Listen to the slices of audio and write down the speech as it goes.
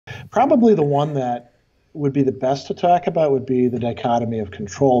Probably the one that would be the best to talk about would be the dichotomy of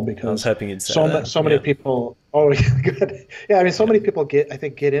control, I was because hoping you'd say that. so many Yeah. people. Oh, good. Yeah, I mean, so Yeah. many people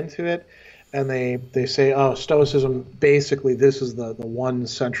get into it, and they say, oh, Stoicism, basically this is the one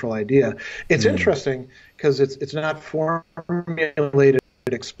central idea. It's Mm. interesting because it's not formulated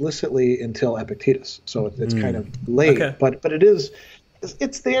explicitly until Epictetus, so it's kind Mm. of late, Okay. but it is.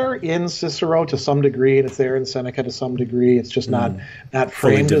 It's there in Cicero to some degree, and it's there in Seneca to some degree. It's just Mm. not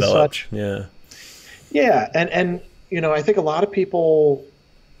Fully framed as developed. such. Yeah. Yeah, and I think a lot of people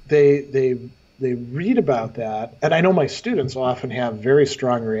they they they read about that, and I know my students often have very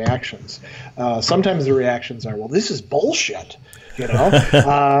strong reactions. Sometimes the reactions are, "Well, this is bullshit."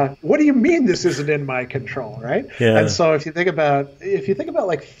 What do you mean this isn't in my control, right? And Yeah. so if you think about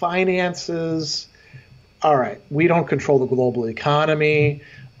like finances, all right, we don't control the global economy.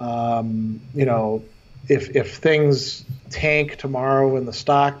 If things tank tomorrow in the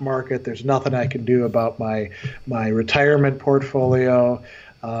stock market, there's nothing I can do about my retirement portfolio.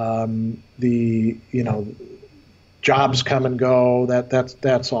 The jobs come and go.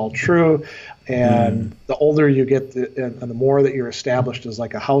 That's all true. Mm. And the older you get, and the more that you're established as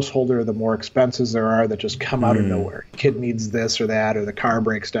like a householder, the more expenses there are that just come out of Mm. nowhere. Kid needs this or that, or the car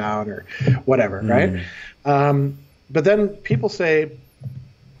breaks down, or whatever, right? Mm. But then people say,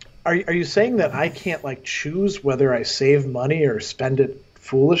 are you saying that I can't like choose whether I save money or spend it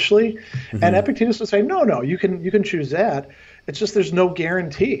foolishly? And Hmm. Epictetus would say, no, you can choose that. It's just there's no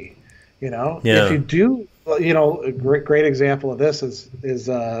guarantee. If Yeah. you do, a great example of this is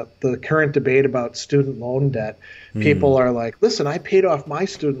the current debate about student loan debt. People Mm. are like, listen, I paid off my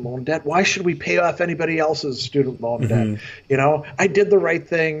student loan debt. Why should we pay off anybody else's student loan debt? Hmm. I did the right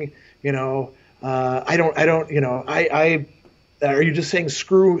thing. I don't. I are you just saying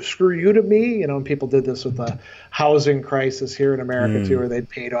screw you to me? And people did this with the housing crisis here in America too, Mm. where they'd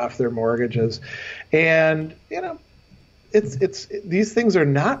paid off their mortgages, and it's these things are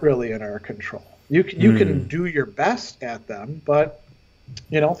not really in our control. You can Mm. do your best at them, but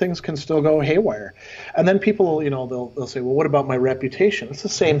things can still go haywire. And then people, they'll say, well, what about my reputation? It's the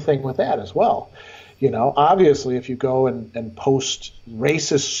same thing with that as well. Obviously, if you go and post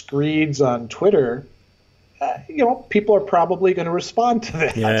racist screeds on Twitter, people are probably going to respond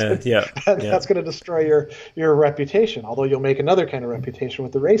to Yeah. that. Yeah. And Yeah. that's going to destroy your reputation, although you'll make another kind of reputation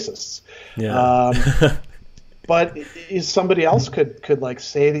with the racists. Yeah. Um, but somebody else could like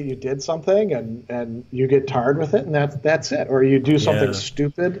say that you did something and you get tarred with it, and that's it. Or you do something Yeah.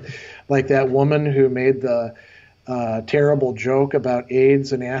 stupid, like that woman who made the terrible joke about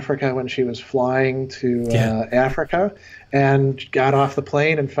AIDS in Africa when she was flying to Yeah. Africa and got off the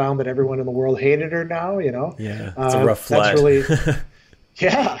plane and found that everyone in the world hated her now. Yeah. It's a rough That's flight. really,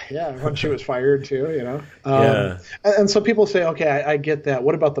 yeah, when she was fired too. Yeah. And so people say, okay, I get that.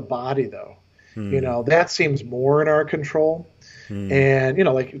 What about the body though? Mm. That seems more in our control. Mm.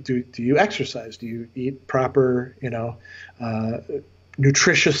 And like, do you exercise? Do you eat proper, uh,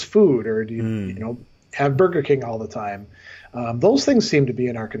 nutritious food, or do you, Mm. have Burger King all the time? Those things seem to be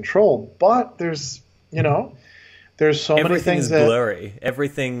in our control, but there's so many Everything things is that, blurry.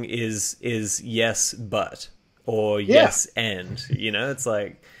 Everything is yes but or yeah, yes and. It's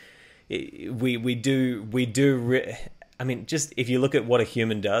like I mean, just if you look at what a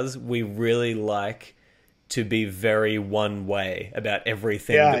human does, we really like to be very one way about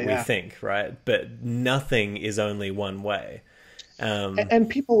everything yeah, that we yeah. think, right? But nothing is only one way. And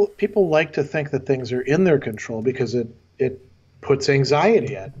people like to think that things are in their control because it puts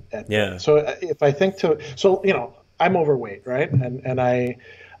anxiety at Yeah. play. So if I think I'm overweight, right? And I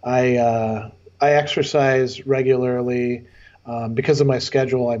exercise regularly. Because of my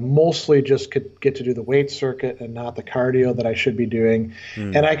schedule, I mostly just could get to do the weight circuit and not the cardio that I should be doing.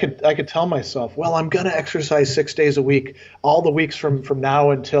 And Mm. I could tell myself, well, I'm going to exercise 6 days a week, all the weeks from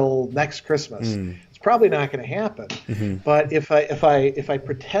now until next Christmas. Mm. It's probably not going to happen. Hmm. But if I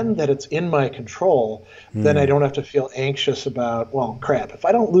pretend that it's in my control, then I Mm. don't have to feel anxious about, well, crap, if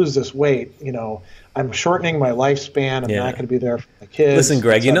I don't lose this weight, I'm shortening my lifespan. I'm Yeah. not going to be there for my kids. Listen,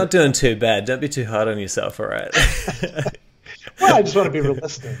 Greg, you're etc. not doing too bad. Don't be too hard on yourself, all right? Well, I just want to be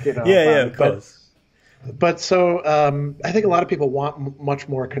realistic, Yeah, yeah, of course. But so I think a lot of people want much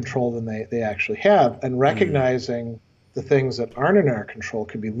more control than they actually have, and recognizing the things that aren't in our control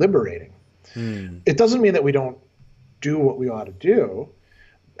can be liberating. Mm. It doesn't mean that we don't do what we ought to do.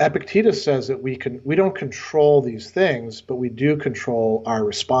 Epictetus says that we don't control these things, but we do control our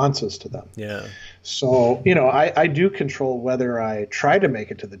responses to them. Yeah. So, I do control whether I try to make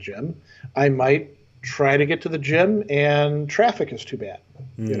it to the gym. I might try to get to the gym and traffic is too bad,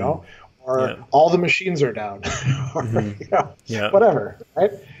 or Yeah. all the machines are down, or Yeah. whatever,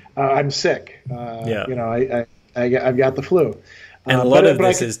 right? I'm sick. Yeah. I've got the flu. And a lot of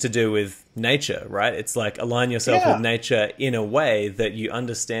this is to do with nature, right? It's like align yourself with nature in a way that you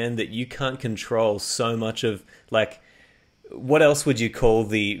understand that you can't control so much of, like, what else would you call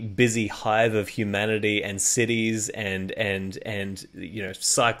the busy hive of humanity and cities and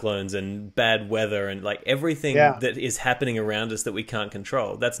cyclones and bad weather and like everything that is happening around us that we can't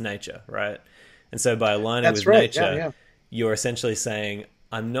control? That's nature, right? And so by aligning with nature, you're essentially saying,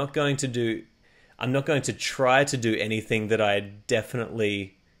 I'm not going to try to do anything that I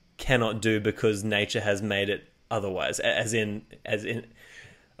definitely cannot do because nature has made it otherwise. As in,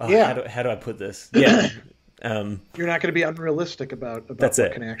 how do I put this? Yeah. You're not going to be unrealistic about what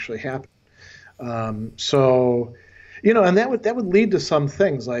can actually happen. And that would lead to some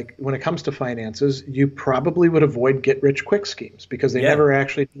things, like when it comes to finances, you probably would avoid get-rich-quick schemes because they never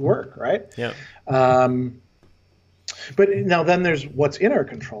actually work, right? Yeah. But now then there's what's in our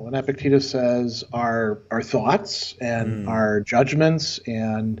control. And Epictetus says our thoughts and our judgments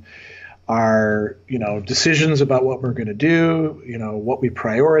and our, decisions about what we're going to do, what we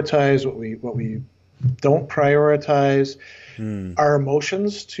prioritize, what we don't prioritize. Our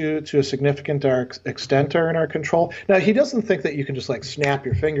emotions to a significant extent are in our control. Now, he doesn't think that you can just like snap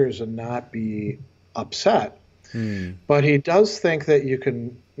your fingers and not be upset. But he does think that you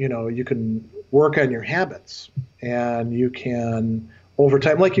can work on your habits, and you can, over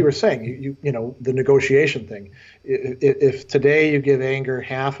time, like you were saying, the negotiation thing. If today you give anger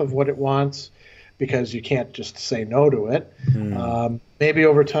half of what it wants, because you can't just say no to it, maybe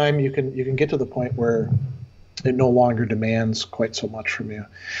over time you can get to the point where it no longer demands quite so much from you.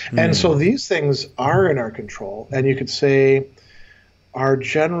 And so these things are in our control, and you could say our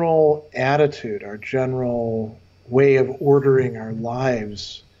general attitude, our general way of ordering our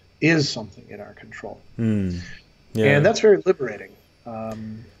lives is something in our control. And that's very liberating.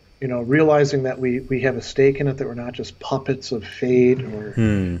 Realizing that we have a stake in it, that we're not just puppets of fate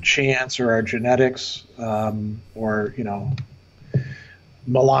or chance or our genetics, or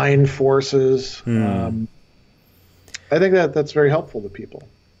malign forces. I think that's very helpful to people.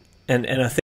 And I think